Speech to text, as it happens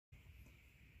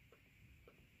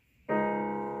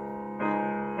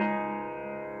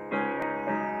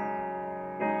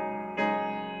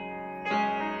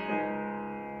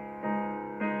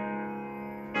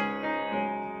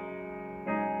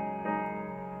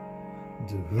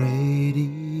The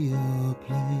radio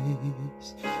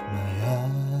plays my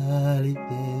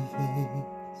holiday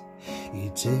face.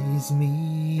 It takes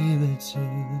me back to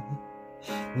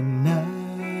when our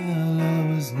love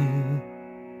was new.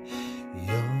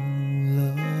 Young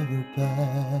lover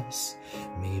pass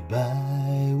me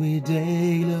by with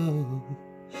day glow.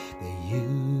 They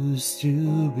used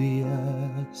to be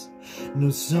us, no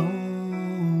so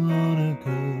long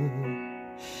ago.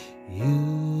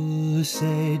 You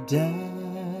say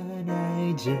that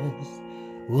I just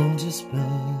want to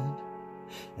spend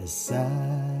a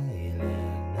silent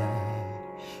night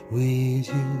with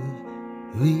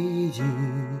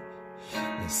you,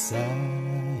 a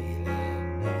silent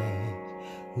night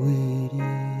with you.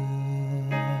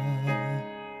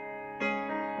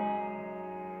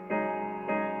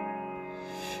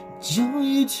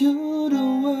 Joy to the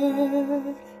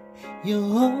world,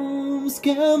 your arms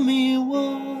got me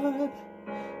warm,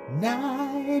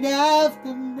 night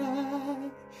after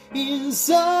night, in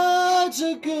such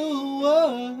a good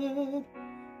world.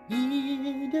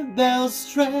 Hear the bells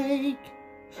strike,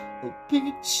 the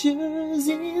pictures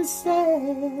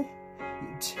instead.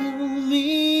 You tell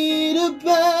me the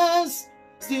best,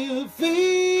 still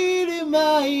feeling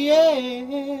my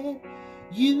head.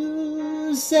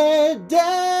 You said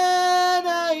that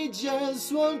I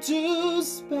just want to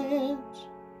spend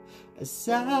a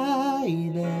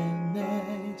silent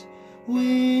night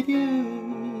with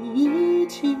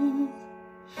you,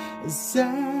 a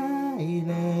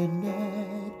silent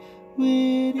night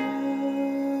with you.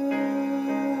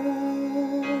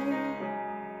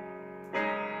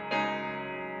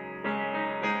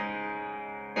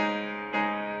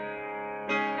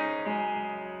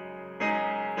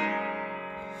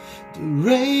 The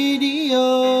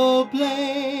radio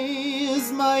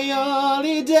plays my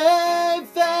holiday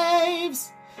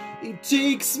faves. It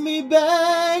takes me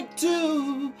back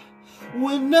to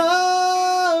when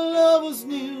our love was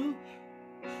new.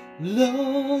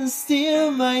 Lost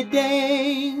in my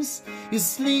days, you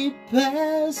sleep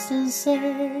past and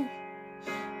say,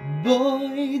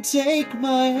 boy, take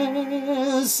my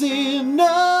hand. See,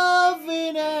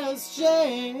 nothing has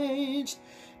changed.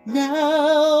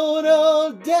 Now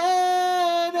all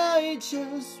that I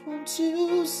just want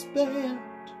to spend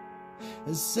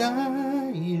a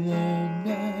silent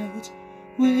night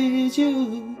with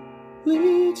you,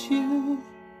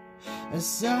 a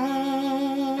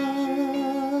silent